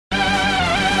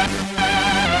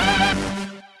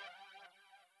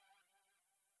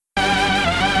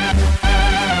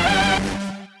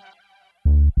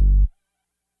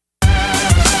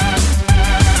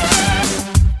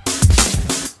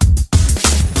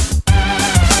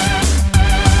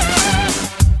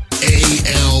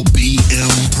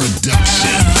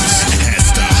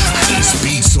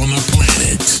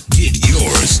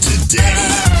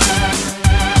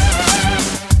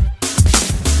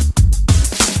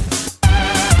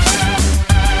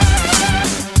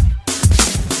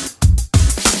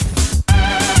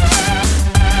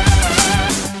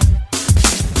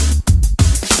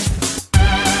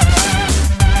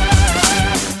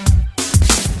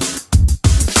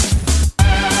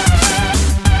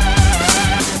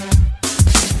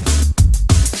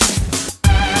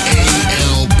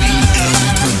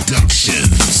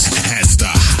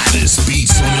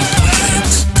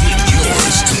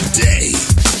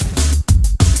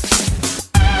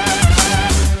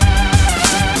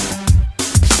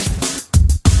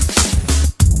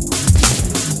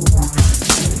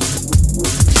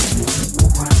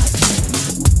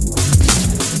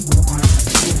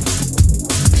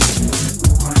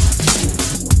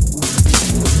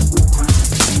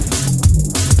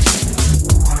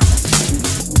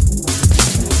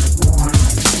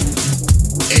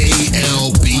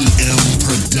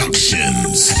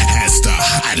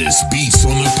hottest beats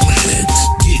on the planet.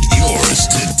 Get yours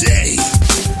today.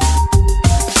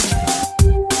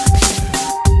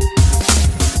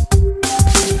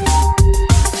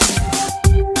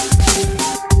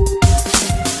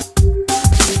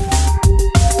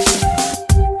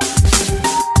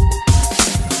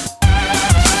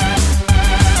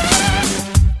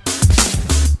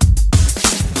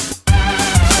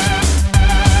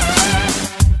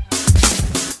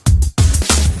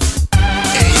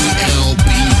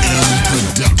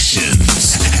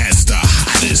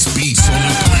 Beats on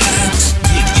the planet.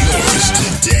 Get yours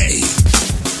today.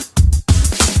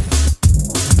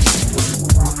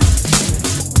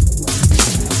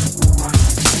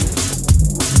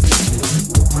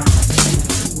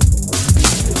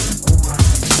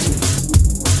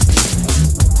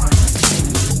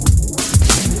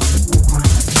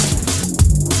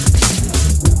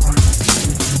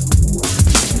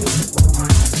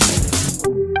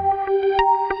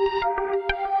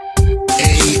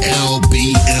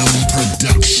 Bpm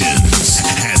Productions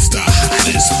has the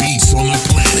hottest beats on the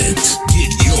planet.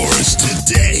 Get yours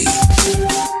today.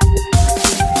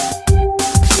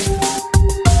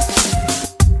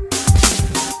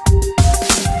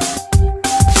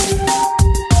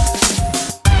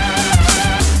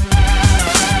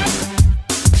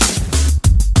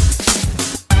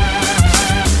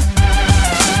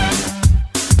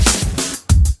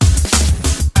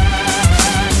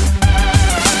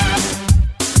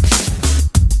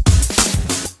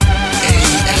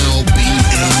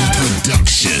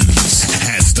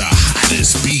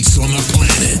 Beats on the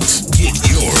planet. Get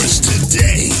yours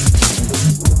today.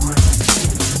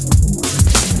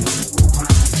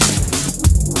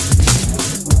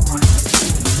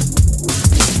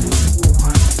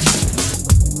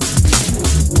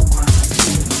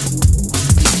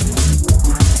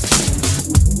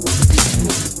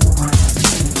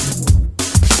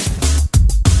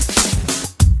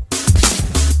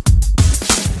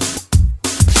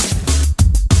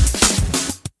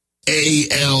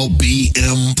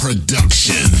 Bpm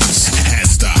Productions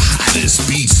has the hottest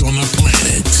beats on the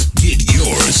planet. Get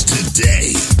yours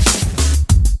today.